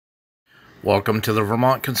Welcome to the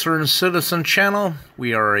Vermont Concerned Citizen channel.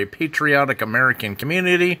 We are a patriotic American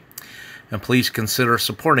community, and please consider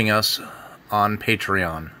supporting us on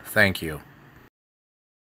Patreon. Thank you.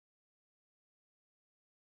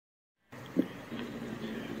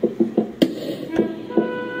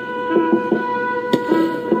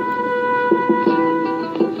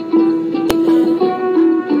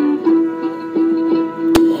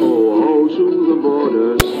 Oh, to the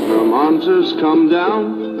borders, Vermonters, come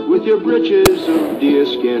down with your breeches of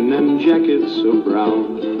deerskin and jackets of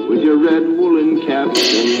brown, with your red woolen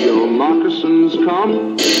caps and your moccasins,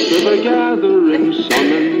 come to the gathering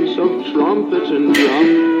summons of trumpet and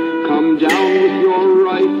drum. Come down with your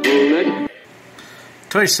rifle.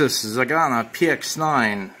 Tisas Zigana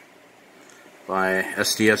PX9 by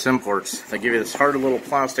SDS Imports. They give you this hard little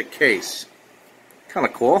plastic case. Kind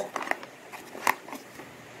of cool.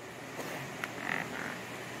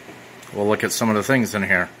 We'll look at some of the things in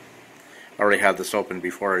here. I already had this open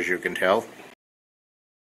before, as you can tell.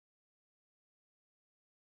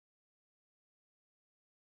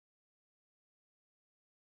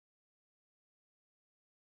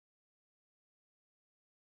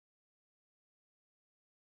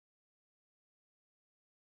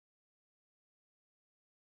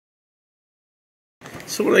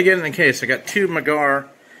 So what I get in the case, I got two Magar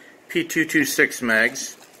P226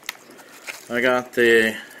 mags. I got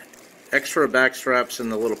the extra back straps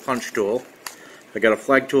and the little punch tool. I got a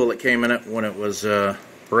flag tool that came in it when it was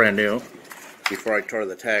brand new, before I tore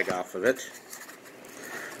the tag off of it.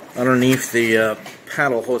 Underneath the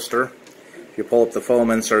paddle holster, if you pull up the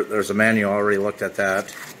foam insert, there's a manual. I already looked at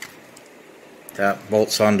that. That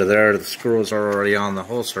bolts onto there. The screws are already on the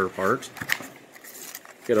holster part.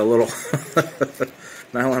 Get a little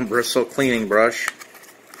nylon bristle cleaning brush.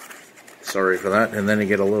 Sorry for that. And then you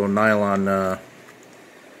get a little nylon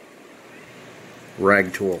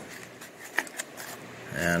rag tool.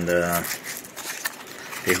 And the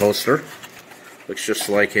holster looks just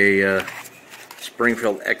like a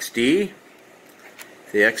Springfield XD.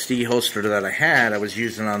 The XD holster that I had, I was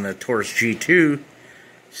using on the Taurus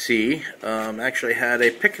G2C, actually had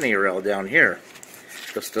a Pickney rail down here.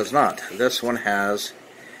 This does not. This one has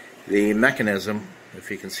the mechanism,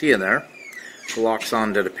 if you can see in there, locks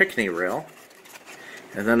onto the Pickney rail.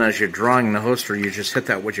 And then as you're drawing the holster, you just hit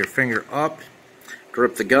that with your finger up,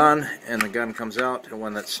 grip the gun, and the gun comes out, and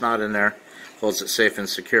when that's not in there, holds it safe and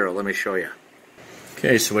secure. Let me show you.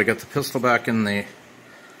 Okay, so we got the pistol back in the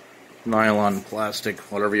nylon, plastic,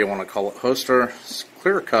 whatever you want to call it, holster. It's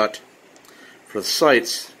clear cut for the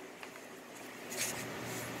sights.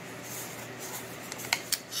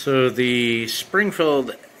 So the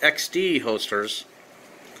Springfield XD holsters,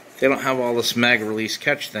 they don't have all this mag release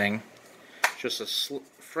catch thing, just a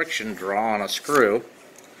friction draw on a screw.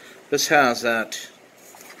 This has that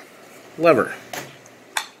lever.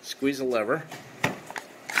 Squeeze the lever,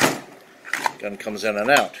 gun comes in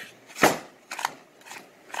and out.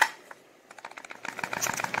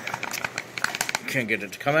 Can't get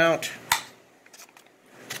it to come out.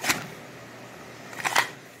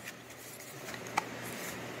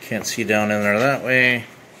 Can't see down in there that way.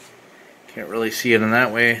 Can't really see it in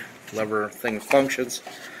that way. Lever thing functions.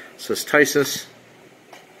 So it's Tisas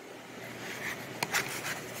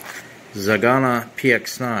Zigana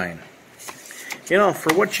PX9. You know,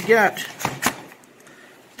 for what you get,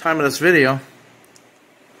 time of this video,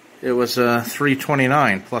 it was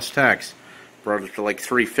 $329 plus tax. Brought it to like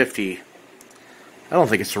 $350. I don't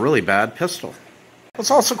think it's a really bad pistol.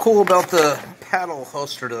 What's also cool about the paddle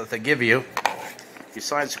holster that they give you,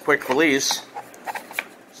 besides quick release,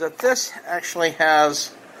 is that this actually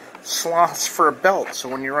has slots for a belt. So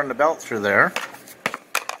when you run the belt through there,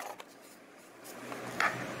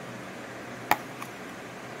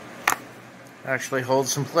 actually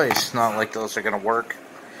holds in place. Not like those are going to work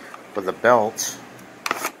with a belt.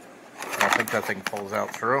 I don't think that thing pulls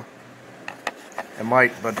out through. It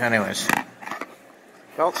might, but anyways.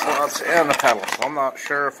 Belt slots and the paddle. So I'm not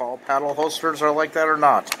sure if all paddle holsters are like that or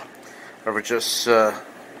not. Or if it's just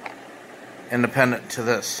independent to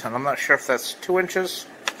this. And I'm not sure if that's 2 inches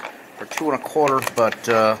or 2 1/4, but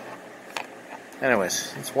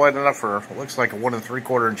anyways, it's wide enough for, it looks like a 1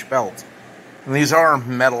 3/4 inch belt. And these are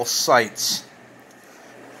metal sights.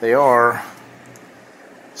 They are,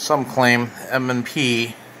 some claim,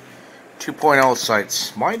 M&P 2.0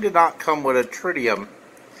 sights. Mine did not come with a tritium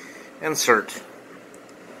insert.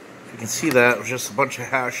 You can see that, it was just a bunch of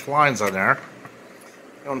hashed lines on there.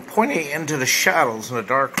 And when pointing into the shadows in a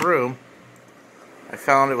dark room, I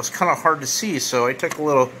found it was kind of hard to see, so I took a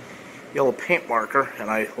little yellow paint marker and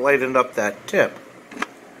I lightened up that tip.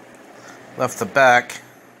 Left the back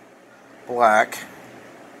black,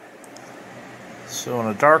 So in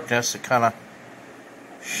the darkness, it kind of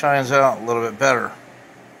shines out a little bit better.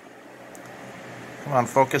 Come on,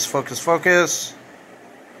 focus, focus, focus.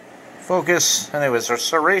 Focus. Anyways, there's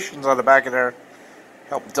serrations on the back of there.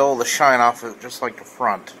 Help dull the shine off of it, just like the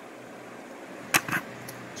front.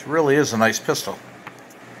 This really is a nice pistol.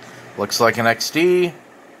 Looks like an XD.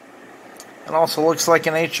 And also looks like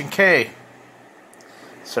an H&K.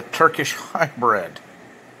 It's a Turkish hybrid.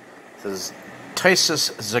 This is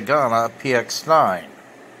Tisas Zigana PX9.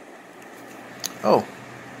 Oh,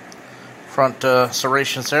 front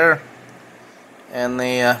serrations there. And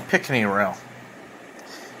the picketing rail.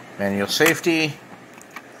 Manual safety.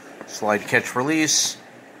 Slide catch release.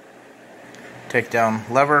 Take down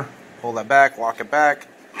lever. Pull that back, lock it back.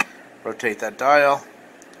 Rotate that dial.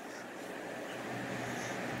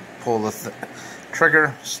 Pull the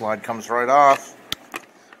trigger. Slide comes right off.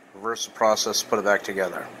 Reverse the process, put it back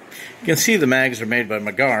together. You can see the mags are made by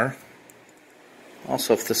Magar.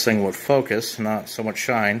 Also, if this thing would focus, not so much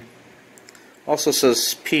shine. Also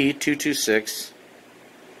says P226-9,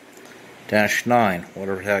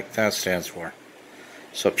 whatever the heck that stands for.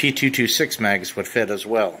 So P226 mags would fit as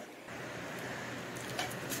well.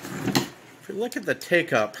 If you look at the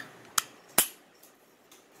take-up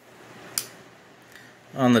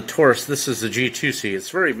on the Taurus, this is the G2C. It's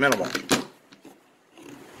very minimal.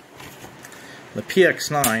 The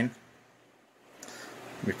PX9,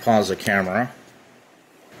 let me pause the camera.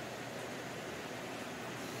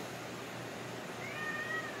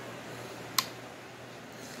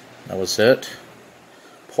 That was it.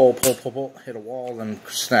 Pull, pull, pull, pull, hit a wall, then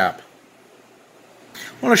snap.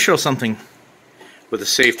 I want to show something with the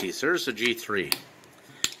safeties. There's the G3.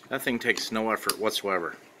 That thing takes no effort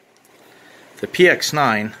whatsoever. The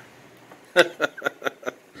PX9,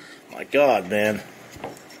 my God, man.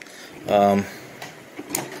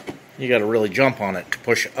 You got to really jump on it to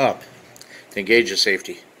push up to engage the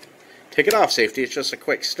safety. Take it off safety, it's just a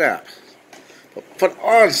quick snap. But put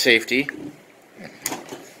on safety,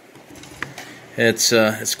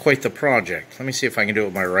 it's quite the project. Let me see if I can do it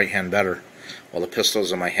with my right hand better while the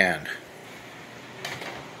pistol's in my hand.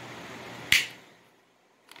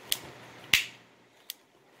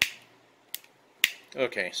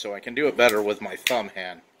 Okay, so I can do it better with my thumb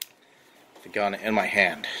hand, the gun in my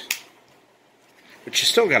hand. But you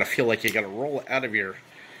still got to feel like you got to roll it out of your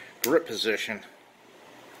grip position.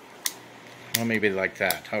 Well, maybe like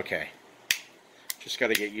that. Okay. Just got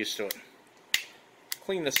to get used to it.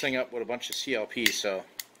 Clean this thing up with a bunch of CLP, so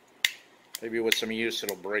maybe with some use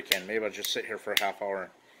it'll break in. Maybe I'll just sit here for a half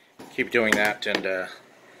hour, keep doing that, and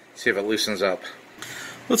see if it loosens up.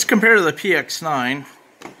 Let's compare the PX9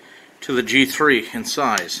 to the G3 in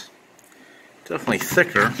size. Definitely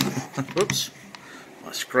thicker. Whoops.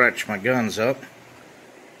 I'll scratch my guns up.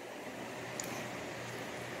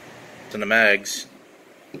 And the mags.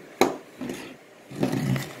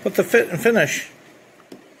 But the fit and finish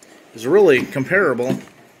is really comparable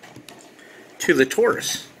to the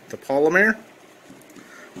Taurus. The polymer.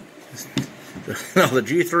 No, the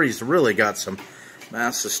G3's really got some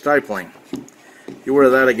massive stippling. You wear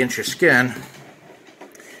that against your skin,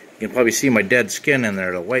 you can probably see my dead skin in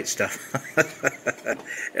there, the white stuff.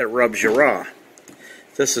 It rubs you raw.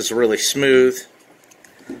 This is really smooth.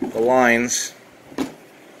 The lines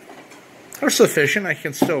are sufficient. I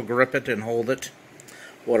can still grip it and hold it,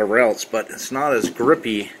 whatever else, but it's not as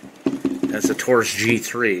grippy as the Taurus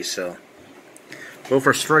G3. So, both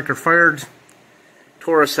are striker fired.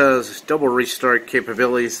 Taurus has double restart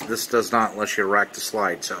capabilities. This does not unless you rack the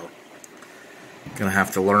slide, so gonna have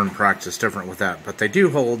to learn practice different with that. But they do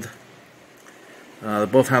hold. They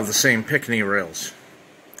both have the same picketing rails.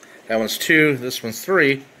 That one's 2, this one's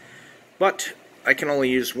 3, but I can only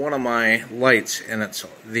use one of my lights, and it's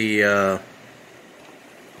the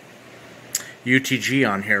UTG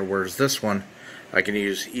on here, whereas this one I can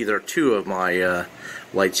use either 2 of my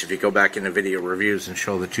lights if you go back into video reviews and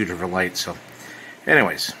show the 2 different lights. So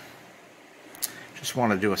anyways, just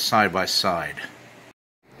want to do a side-by-side.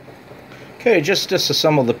 Okay, just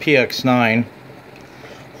disassemble the PX9.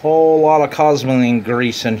 Whole lot of cosmoline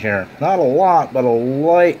grease in here. Not a lot, but a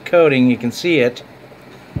light coating, you can see it.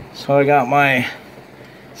 So I got my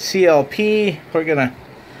CLP. We're gonna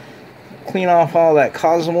clean off all that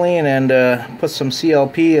cosmoline and put some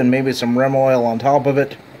CLP and maybe some Rem oil on top of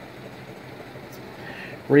it.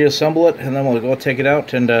 Reassemble it, and then we'll go take it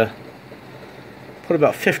out and put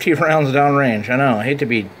about 50 rounds downrange. I know, I hate to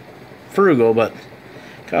be frugal, but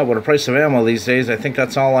God, what a price of ammo these days. I think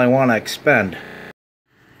that's all I want to expend.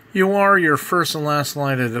 You are your first and last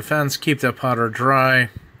line of defense. Keep that powder dry.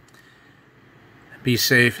 Be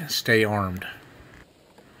safe. Stay armed.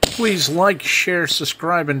 Please like, share,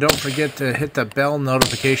 subscribe, and don't forget to hit the bell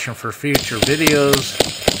notification for future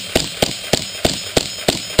videos.